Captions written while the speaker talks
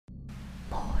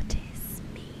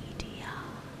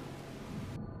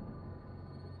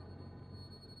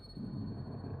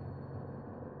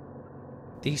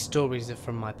These stories are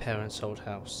from my parents' old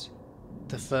house.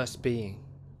 The first being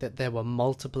that there were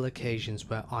multiple occasions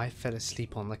where I fell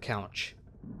asleep on the couch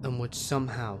and would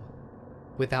somehow,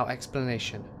 without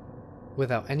explanation,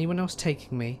 without anyone else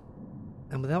taking me,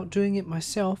 and without doing it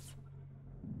myself,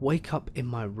 wake up in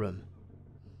my room.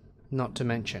 Not to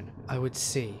mention, I would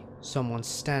see someone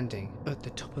standing at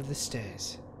the top of the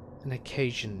stairs, and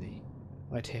occasionally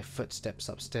I'd hear footsteps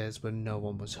upstairs when no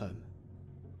one was home.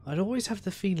 I'd always have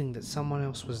the feeling that someone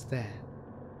else was there.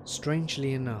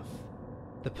 Strangely enough,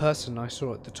 the person I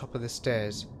saw at the top of the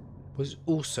stairs was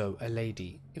also a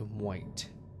lady in white.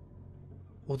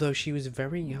 Although she was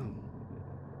very young.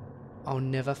 I'll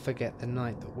never forget the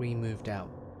night that we moved out,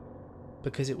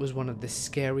 because it was one of the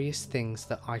scariest things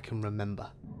that I can remember.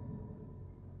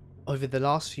 Over the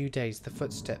last few days, the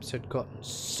footsteps had gotten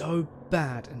so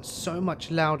bad and so much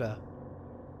louder,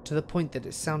 to the point that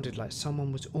it sounded like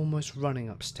someone was almost running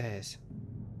upstairs.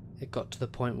 It got to the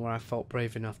point where I felt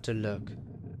brave enough to look,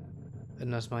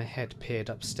 and as my head peered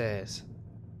upstairs,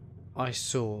 I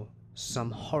saw some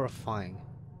horrifying,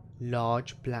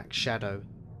 large black shadow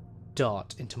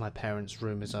dart into my parents'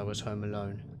 room as I was home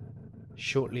alone.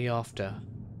 Shortly after,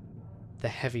 the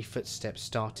heavy footsteps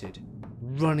started,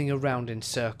 running around in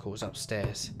circles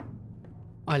upstairs.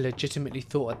 I legitimately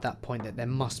thought at that point that there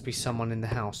must be someone in the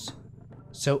house,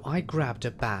 so I grabbed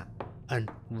a bat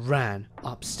and ran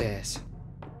upstairs.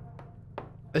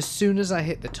 As soon as I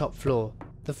hit the top floor,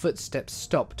 the footsteps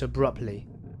stopped abruptly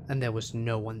and there was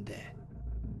no one there.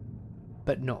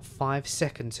 But not 5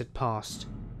 seconds had passed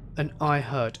and I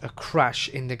heard a crash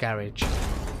in the garage.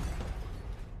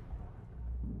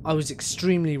 I was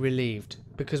extremely relieved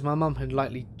because my mum had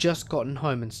likely just gotten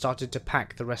home and started to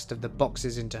pack the rest of the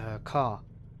boxes into her car.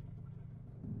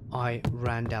 I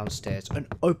ran downstairs and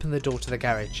opened the door to the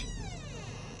garage.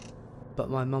 But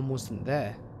my mum wasn't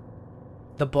there.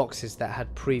 The boxes that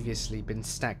had previously been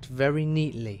stacked very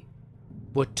neatly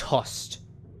were tossed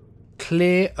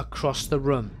clear across the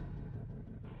room,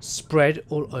 spread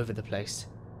all over the place.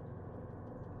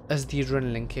 As the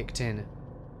adrenaline kicked in,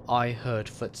 I heard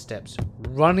footsteps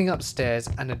running upstairs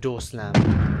and a door slam.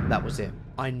 That was it.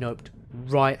 I noped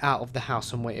right out of the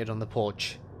house and waited on the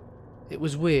porch. It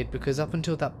was weird because up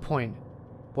until that point,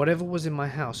 whatever was in my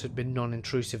house had been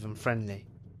non-intrusive and friendly.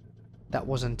 That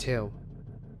was until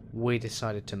we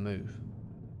decided to move.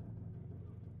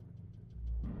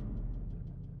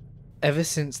 Ever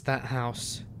since that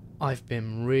house, I've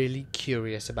been really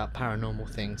curious about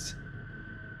paranormal things.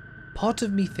 Part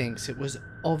of me thinks it was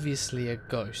obviously a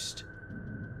ghost,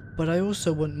 but I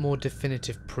also want more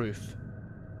definitive proof.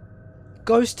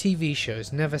 Ghost TV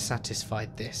shows never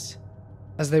satisfied this,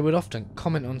 as they would often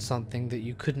comment on something that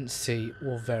you couldn't see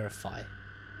or verify.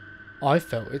 I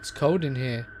felt it's cold in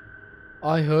here.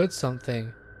 I heard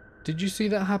something. Did you see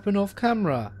that happen off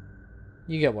camera?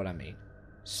 You get what I mean.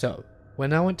 So,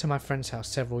 when I went to my friend's house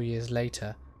several years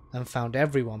later and found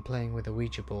everyone playing with a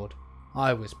Ouija board,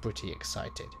 I was pretty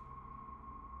excited.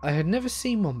 I had never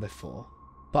seen one before,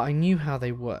 but I knew how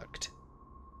they worked.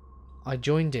 I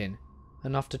joined in,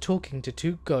 and after talking to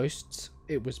 2 ghosts,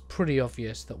 it was pretty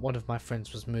obvious that one of my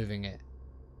friends was moving it.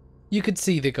 You could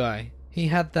see the guy. He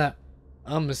had that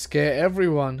 "I'ma scare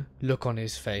everyone" look on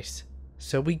his face,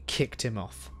 so we kicked him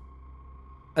off.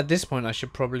 At this point I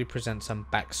should probably present some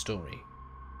backstory.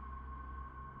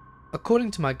 According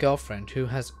to my girlfriend, who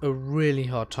has a really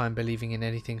hard time believing in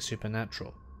anything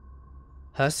supernatural,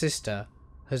 her sister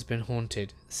has been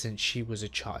haunted since she was a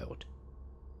child.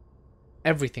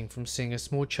 Everything from seeing a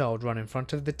small child run in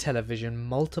front of the television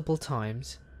multiple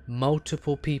times,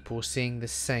 multiple people seeing the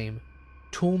same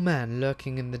tall man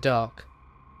lurking in the dark,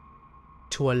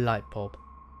 to a light bulb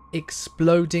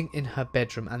exploding in her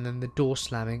bedroom and then the door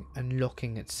slamming and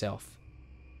locking itself.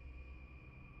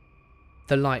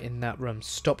 The light in that room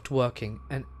stopped working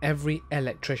and every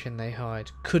electrician they hired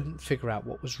couldn't figure out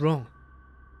what was wrong.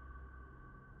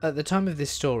 At the time of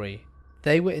this story,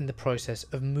 they were in the process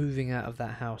of moving out of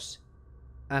that house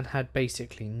and had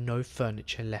basically no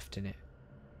furniture left in it.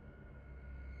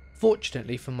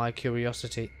 Fortunately for my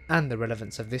curiosity and the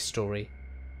relevance of this story,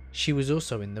 she was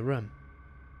also in the room.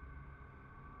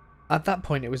 At that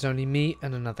point it was only me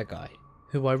and another guy,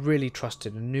 who I really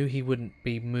trusted and knew he wouldn't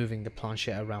be moving the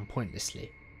planchette around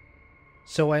pointlessly.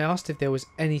 So I asked if there was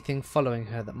anything following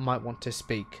her that might want to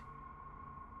speak.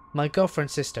 My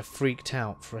girlfriend's sister freaked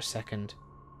out for a second,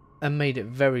 and made it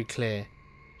very clear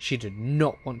she did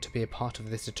not want to be a part of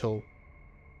this at all.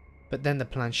 But then the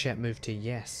planchette moved to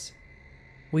yes.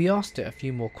 We asked it a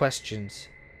few more questions.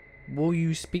 "Will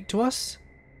you speak to us?"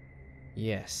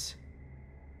 "Yes."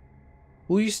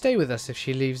 "Will you stay with us if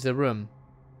she leaves the room?"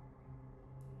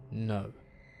 "No."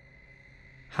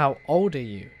 How old are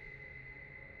you?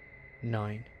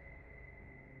 9.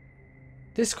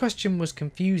 This question was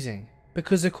confusing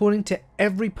because according to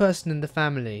every person in the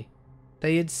family,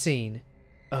 they had seen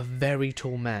a very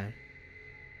tall man.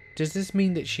 Does this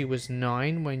mean that she was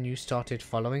 9 when you started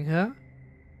following her?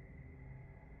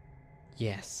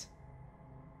 Yes.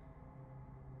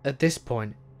 At this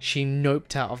point, she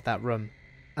noped out of that room,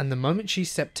 and the moment she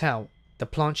stepped out, the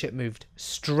planchette moved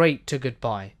straight to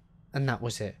goodbye, and that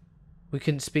was it. We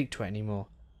couldn't speak to it anymore.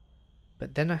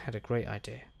 But then I had a great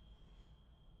idea.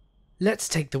 Let's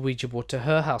take the Ouija board to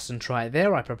her house and try it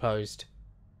there, I proposed.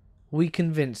 We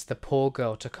convinced the poor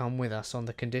girl to come with us on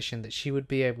the condition that she would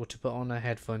be able to put on her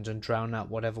headphones and drown out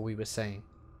whatever we were saying,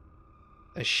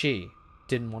 as she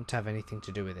didn't want to have anything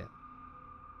to do with it.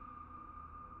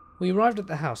 We arrived at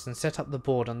the house and set up the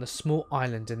board on the small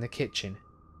island in the kitchen.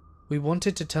 We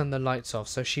wanted to turn the lights off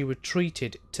so she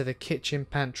retreated to the kitchen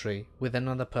pantry with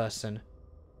another person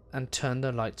and turn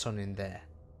the lights on in there.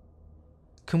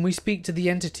 Can we speak to the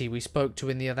entity we spoke to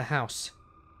in the other house?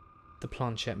 The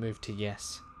planchette moved to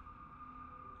yes.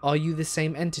 Are you the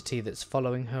same entity that's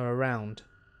following her around?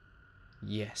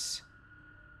 Yes.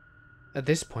 At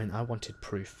this point I wanted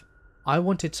proof. I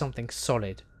wanted something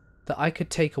solid that I could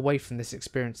take away from this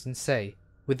experience and say,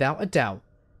 without a doubt,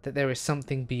 that there is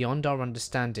something beyond our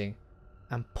understanding,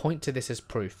 and point to this as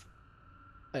proof,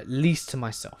 at least to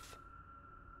myself.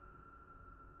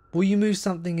 Will you move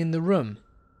something in the room?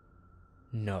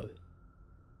 No.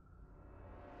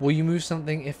 Will you move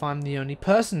something if I'm the only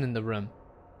person in the room?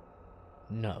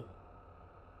 No.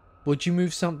 Would you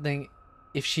move something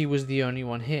if she was the only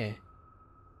one here?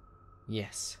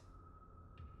 Yes.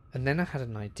 And then I had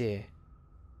an idea.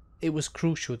 It was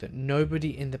crucial that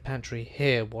nobody in the pantry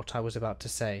hear what I was about to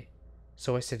say,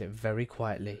 so I said it very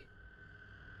quietly.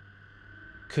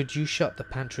 Could you shut the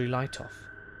pantry light off?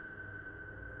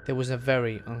 There was a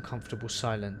very uncomfortable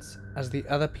silence as the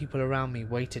other people around me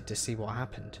waited to see what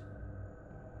happened.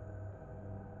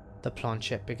 The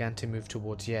planchette began to move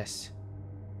towards yes,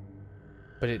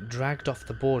 but it dragged off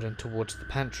the board and towards the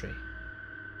pantry.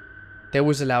 There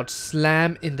was a loud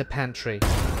slam in the pantry.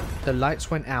 The lights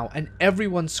went out and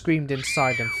everyone screamed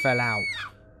inside and fell out.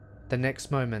 The next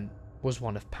moment was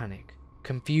one of panic,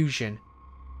 confusion,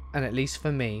 and at least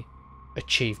for me,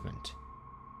 achievement.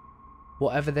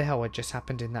 Whatever the hell had just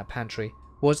happened in that pantry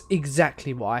was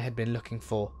exactly what I had been looking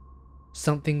for.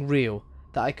 Something real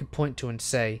that I could point to and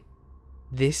say,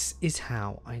 this is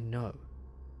how I know.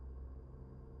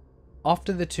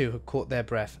 After the two had caught their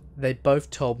breath, they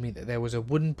both told me that there was a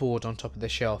wooden board on top of the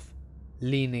shelf,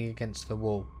 leaning against the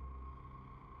wall.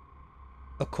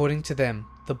 According to them,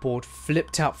 the board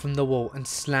flipped out from the wall and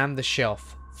slammed the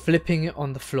shelf, flipping it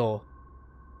on the floor.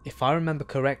 If I remember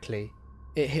correctly,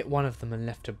 it hit one of them and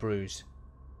left a bruise.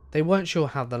 They weren't sure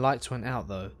how the lights went out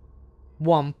though.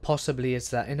 One possibly is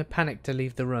that in a panic to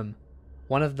leave the room,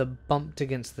 one of them bumped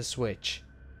against the switch,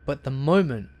 but the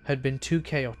moment had been too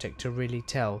chaotic to really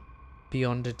tell,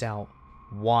 beyond a doubt,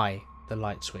 why the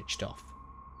light switched off.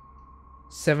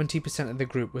 70% of the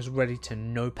group was ready to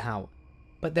nope out,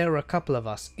 but there were a couple of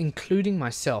us, including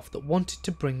myself, that wanted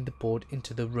to bring the board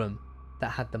into the room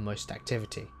that had the most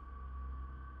activity.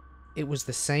 It was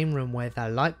the same room where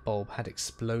that light bulb had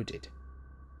exploded.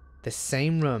 The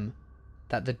same room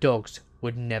that the dogs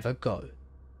would never go.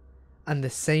 And the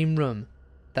same room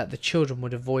that the children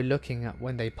would avoid looking at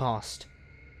when they passed.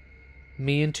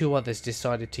 Me and two others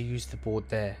decided to use the board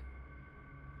there.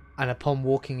 And upon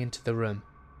walking into the room,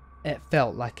 it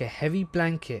felt like a heavy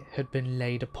blanket had been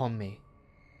laid upon me.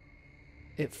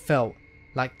 It felt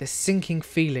like the sinking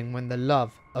feeling when the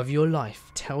love of your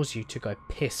life tells you to go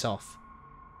piss off.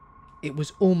 It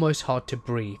was almost hard to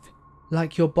breathe,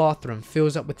 like your bathroom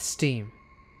fills up with steam,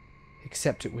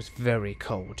 except it was very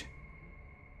cold.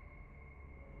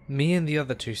 Me and the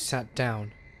other two sat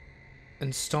down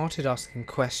and started asking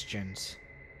questions,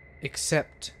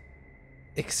 except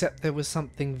there was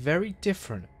something very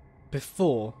different.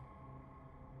 Before,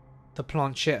 the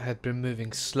planchette had been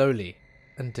moving slowly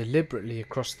and deliberately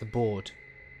across the board,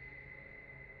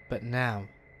 but now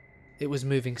it was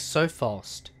moving so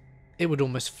fast it would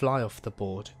almost fly off the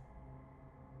board.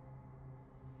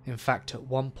 In fact, at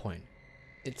one point,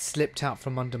 it slipped out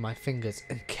from under my fingers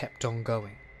and kept on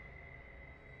going.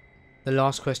 The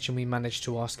last question we managed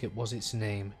to ask it was its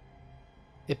name.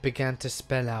 It began to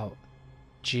spell out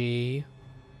G-O-D.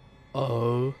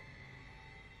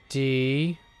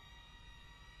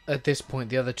 At this point,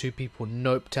 the other two people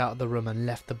noped out of the room and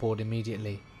left the board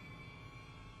immediately.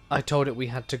 I told it we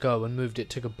had to go and moved it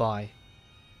to goodbye.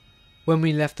 When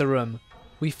we left the room,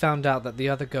 we found out that the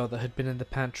other girl that had been in the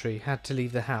pantry had to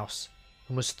leave the house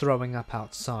and was throwing up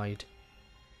outside.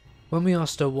 When we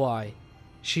asked her why,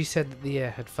 she said that the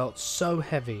air had felt so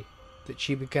heavy that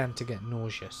she began to get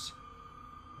nauseous.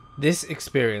 This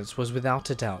experience was without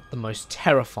a doubt the most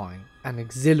terrifying and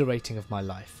exhilarating of my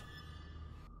life.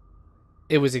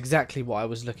 It was exactly what I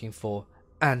was looking for,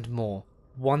 and more.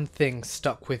 One thing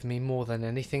stuck with me more than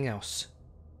anything else,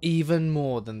 even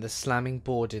more than the slamming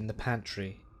board in the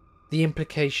pantry, the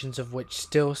implications of which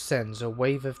still sends a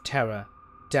wave of terror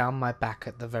down my back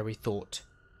at the very thought.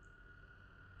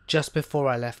 Just before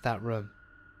I left that room,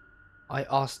 I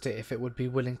asked it if it would be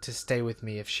willing to stay with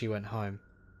me if she went home.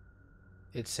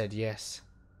 It said yes.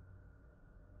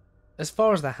 As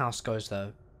far as the house goes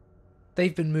though,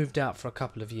 they've been moved out for a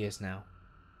couple of years now.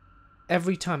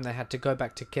 Every time they had to go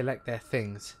back to collect their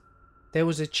things, there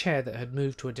was a chair that had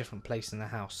moved to a different place in the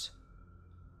house.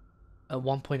 At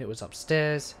one point it was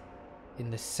upstairs,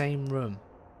 in the same room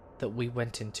that we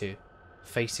went into,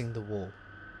 facing the wall.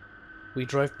 We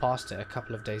drove past it a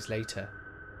couple of days later.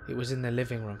 It was in the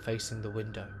living room facing the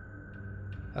window.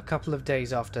 A couple of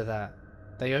days after that,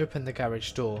 they opened the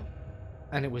garage door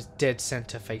and it was dead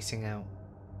center facing out.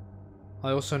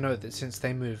 I also know that since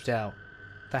they moved out,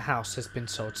 the house has been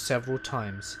sold several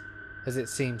times, as it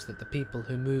seems that the people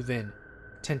who move in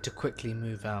tend to quickly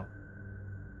move out.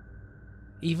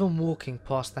 Even walking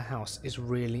past the house is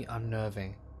really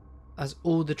unnerving, as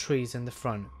all the trees in the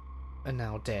front are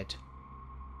now dead,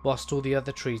 whilst all the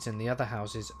other trees in the other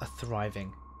houses are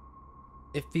thriving.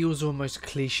 It feels almost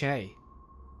cliché,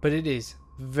 but it is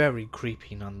very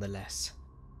creepy nonetheless.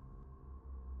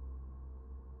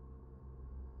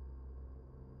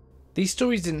 These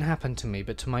stories didn't happen to me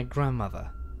but to my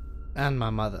grandmother and my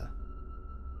mother.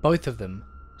 Both of them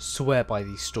swear by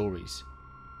these stories.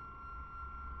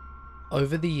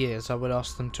 Over the years I would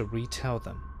ask them to retell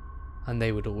them, and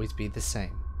they would always be the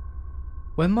same.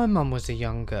 When my mum was a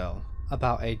young girl,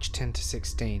 about age 10 to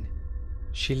 16,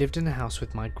 she lived in a house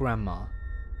with my grandma.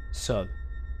 So,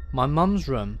 my mum's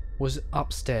room was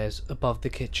upstairs above the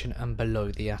kitchen and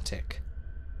below the attic.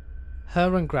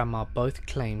 Her and grandma both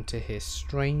claimed to hear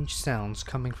strange sounds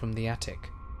coming from the attic,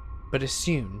 but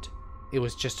assumed it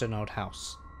was just an old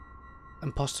house,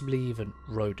 and possibly even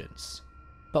rodents.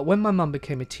 But when my mum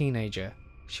became a teenager,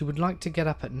 she would like to get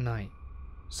up at night,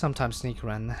 sometimes sneak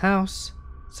around the house,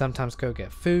 sometimes go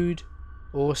get food,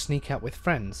 or sneak out with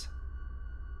friends.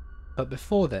 But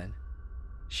before then,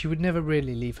 she would never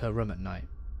really leave her room at night.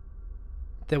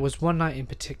 There was one night in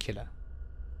particular.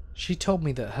 She told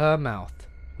me that her mouth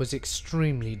was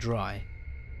extremely dry,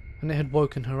 and it had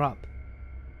woken her up.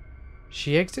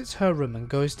 She exits her room and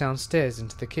goes downstairs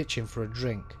into the kitchen for a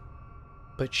drink,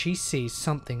 but she sees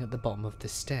something at the bottom of the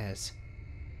stairs.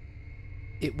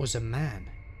 It was a man.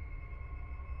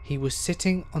 He was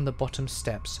sitting on the bottom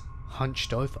steps,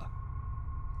 hunched over.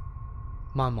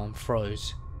 My mom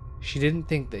froze. She didn't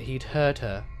think that he'd heard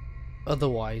her,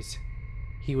 otherwise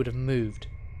he would have moved,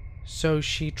 so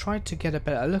she tried to get a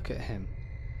better look at him.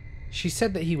 She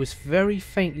said that he was very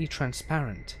faintly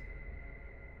transparent,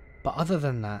 but other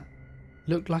than that,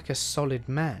 looked like a solid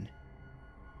man.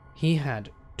 He had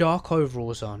dark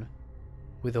overalls on,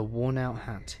 with a worn out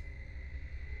hat.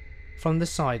 From the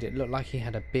side it looked like he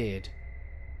had a beard.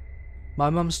 My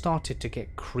mum started to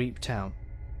get creeped out,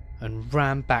 and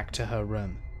ran back to her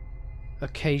room,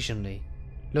 occasionally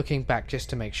looking back just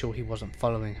to make sure he wasn't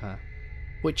following her,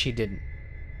 which he didn't.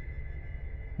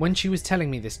 When she was telling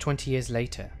me this 20 years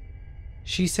later,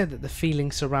 she said that the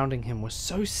feeling surrounding him was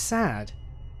so sad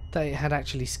that it had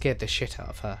actually scared the shit out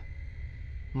of her.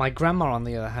 My grandma, on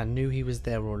the other hand, knew he was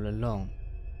there all along.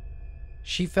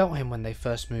 She felt him when they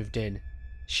first moved in.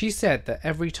 She said that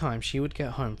every time she would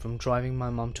get home from driving my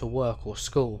mum to work or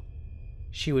school,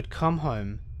 she would come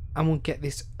home and would get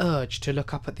this urge to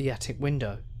look up at the attic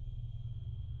window.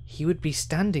 He would be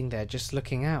standing there just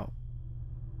looking out,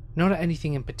 not at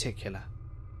anything in particular.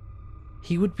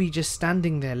 He would be just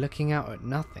standing there looking out at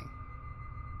nothing.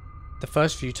 The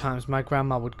first few times my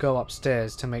grandma would go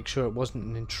upstairs to make sure it wasn't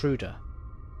an intruder,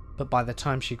 but by the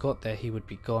time she got there he would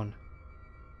be gone.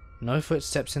 No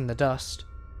footsteps in the dust.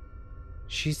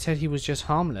 She said he was just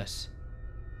harmless,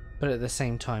 but at the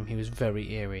same time he was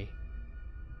very eerie.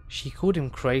 She called him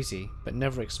crazy, but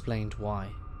never explained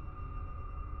why.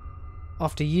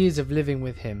 After years of living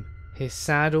with him, his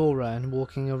sad aura and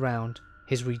walking around,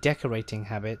 his redecorating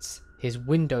habits, his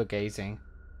window gazing,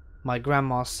 my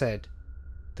grandma said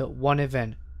that one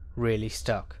event really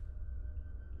stuck.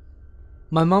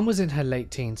 My mum was in her late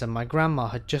teens and my grandma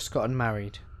had just gotten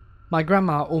married. My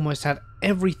grandma almost had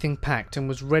everything packed and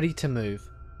was ready to move,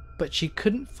 but she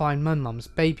couldn't find my mum's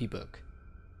baby book.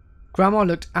 Grandma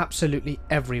looked absolutely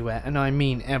everywhere, and I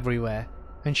mean everywhere,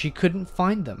 and she couldn't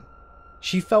find them.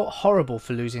 She felt horrible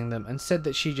for losing them and said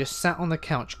that she just sat on the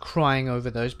couch crying over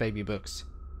those baby books.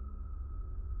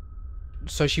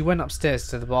 So she went upstairs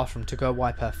to the bathroom to go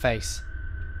wipe her face.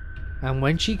 And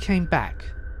when she came back,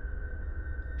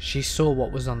 she saw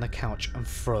what was on the couch and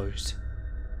froze.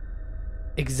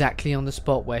 Exactly on the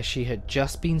spot where she had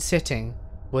just been sitting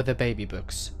were the baby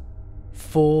books.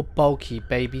 4 bulky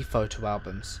baby photo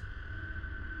albums.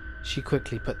 She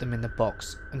quickly put them in the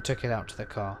box and took it out to the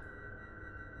car.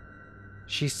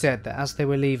 She said that as they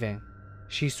were leaving,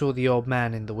 she saw the old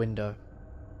man in the window.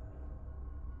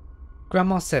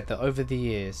 Grandma said that over the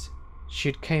years, she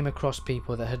had came across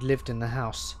people that had lived in the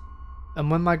house, and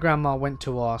when my grandma went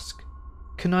to ask,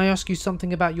 "Can I ask you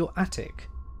something about your attic?"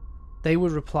 they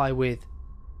would reply with,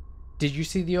 "Did you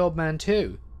see the old man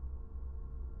too?"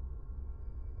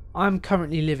 I'm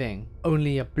currently living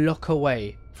only a block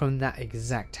away from that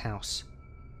exact house,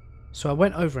 so I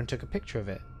went over and took a picture of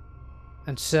it,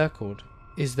 and circled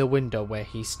is the window where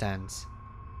he stands.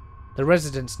 The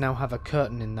residents now have a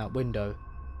curtain in that window,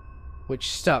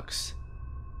 which sucks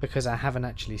because I haven't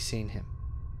actually seen him.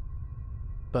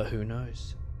 But who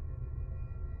knows?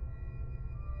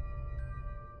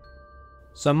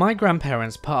 So my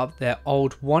grandparents put up their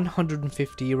old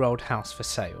 150-year-old house for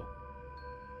sale.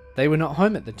 They were not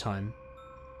home at the time,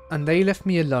 and they left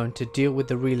me alone to deal with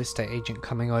the real estate agent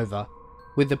coming over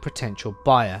with the potential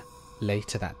buyer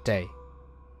later that day.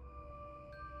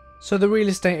 So the real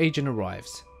estate agent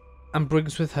arrives and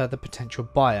brings with her the potential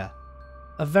buyer,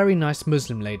 a very nice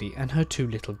Muslim lady and her 2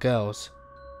 little girls.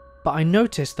 But I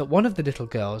noticed that one of the little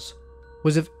girls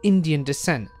was of Indian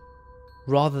descent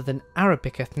rather than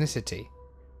Arabic ethnicity.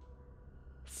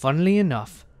 Funnily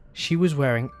enough, she was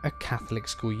wearing a Catholic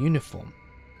school uniform.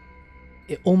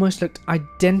 It almost looked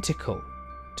identical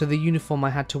to the uniform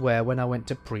I had to wear when I went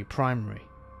to pre-primary.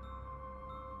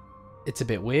 It's a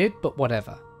bit weird, but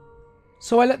whatever.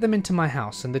 So I let them into my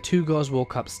house and the 2 girls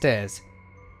walk upstairs.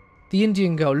 The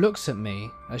Indian girl looks at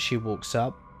me as she walks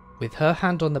up with her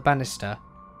hand on the banister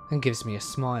and gives me a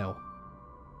smile.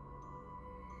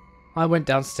 I went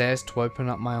downstairs to open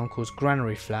up my uncle's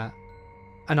granary flat,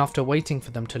 and after waiting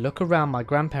for them to look around my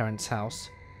grandparents' house,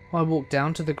 I walked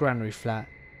down to the granary flat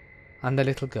and the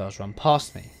little girls ran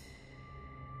past me.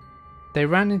 They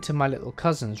ran into my little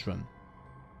cousin's room,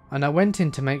 and I went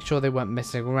in to make sure they weren't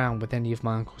messing around with any of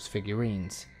my uncle's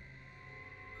figurines.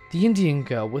 The Indian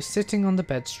girl was sitting on the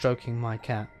bed stroking my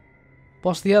cat,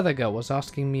 whilst the other girl was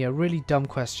asking me a really dumb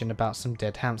question about some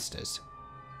dead hamsters.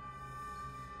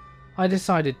 I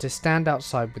decided to stand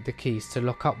outside with the keys to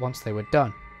lock up once they were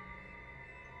done,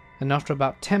 and after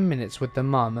about 10 minutes with the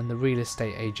mum and the real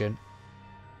estate agent,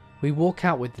 we walk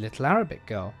out with the little Arabic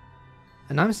girl,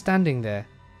 and I'm standing there,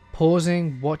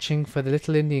 pausing, watching for the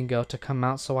little Indian girl to come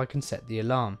out so I can set the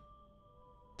alarm.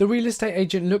 The real estate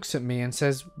agent looks at me and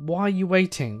says, "Why are you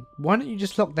waiting? Why don't you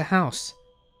just lock the house?"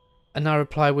 And I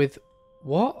reply with,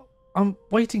 "What? I'm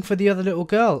waiting for the other little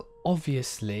girl,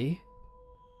 obviously."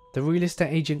 The real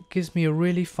estate agent gives me a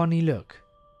really funny look.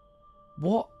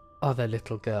 "What other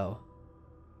little girl?"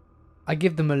 I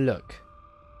give them a look.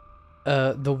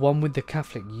 The one with the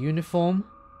Catholic uniform?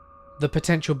 The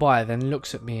potential buyer then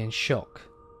looks at me in shock.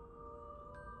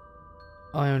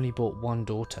 I only bought 1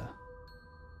 daughter.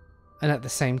 And at the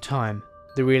same time,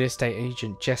 the real estate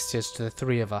agent gestures to the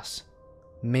 3 of us.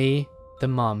 Me, the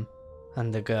mum,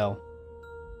 and the girl.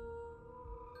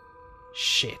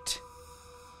 Shit.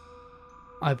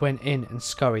 I went in and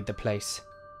scurried the place.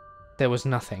 There was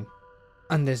nothing,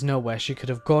 and there's nowhere she could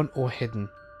have gone or hidden.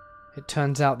 It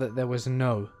turns out that there was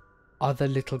no other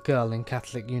little girl in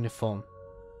Catholic uniform.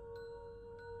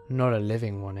 Not a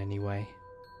living one anyway.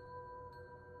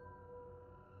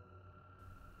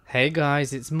 Hey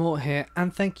guys, it's Mort here,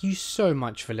 and thank you so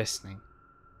much for listening.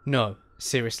 No,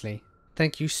 seriously,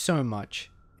 thank you so much.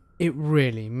 It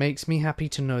really makes me happy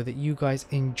to know that you guys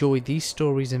enjoy these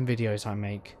stories and videos I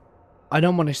make. I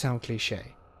don't want to sound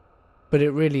cliche, but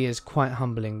it really is quite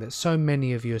humbling that so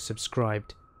many of you are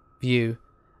subscribed, view,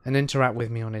 and interact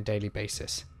with me on a daily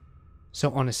basis.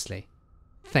 So honestly,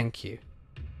 thank you.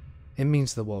 It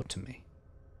means the world to me.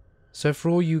 So for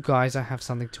all you guys, I have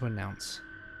something to announce.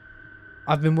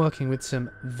 I've been working with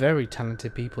some very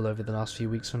talented people over the last few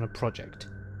weeks on a project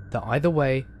that either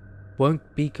way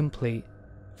won't be complete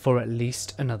for at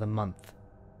least another month.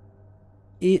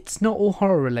 It's not all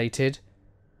horror related,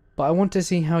 but I want to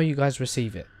see how you guys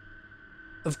receive it.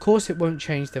 Of course it won't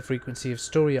change the frequency of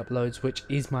story uploads, which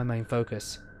is my main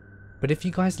focus, but if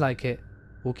you guys like it,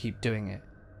 we'll keep doing it,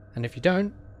 and if you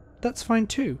don't, that's fine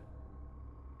too.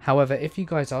 However, if you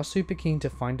guys are super keen to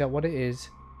find out what it is,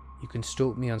 you can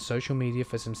stalk me on social media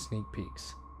for some sneak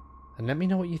peeks, and let me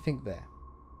know what you think there.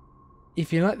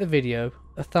 If you like the video,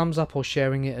 a thumbs up or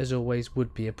sharing it as always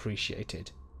would be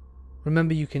appreciated.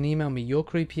 Remember, you can email me your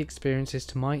creepy experiences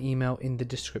to my email in the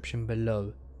description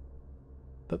below.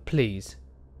 But please,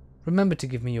 remember to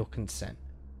give me your consent.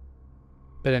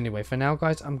 But anyway, for now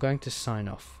guys, I'm going to sign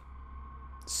off.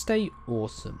 Stay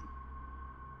awesome.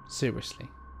 Seriously.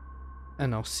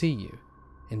 And I'll see you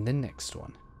in the next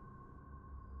one.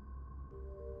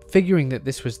 Figuring that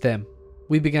this was them,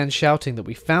 we began shouting that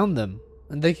we found them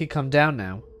and they could come down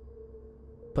now.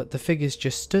 But the figures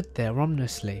just stood there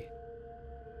ominously.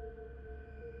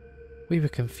 We were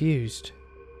confused.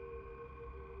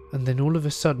 And then all of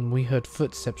a sudden we heard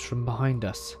footsteps from behind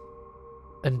us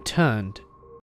and turned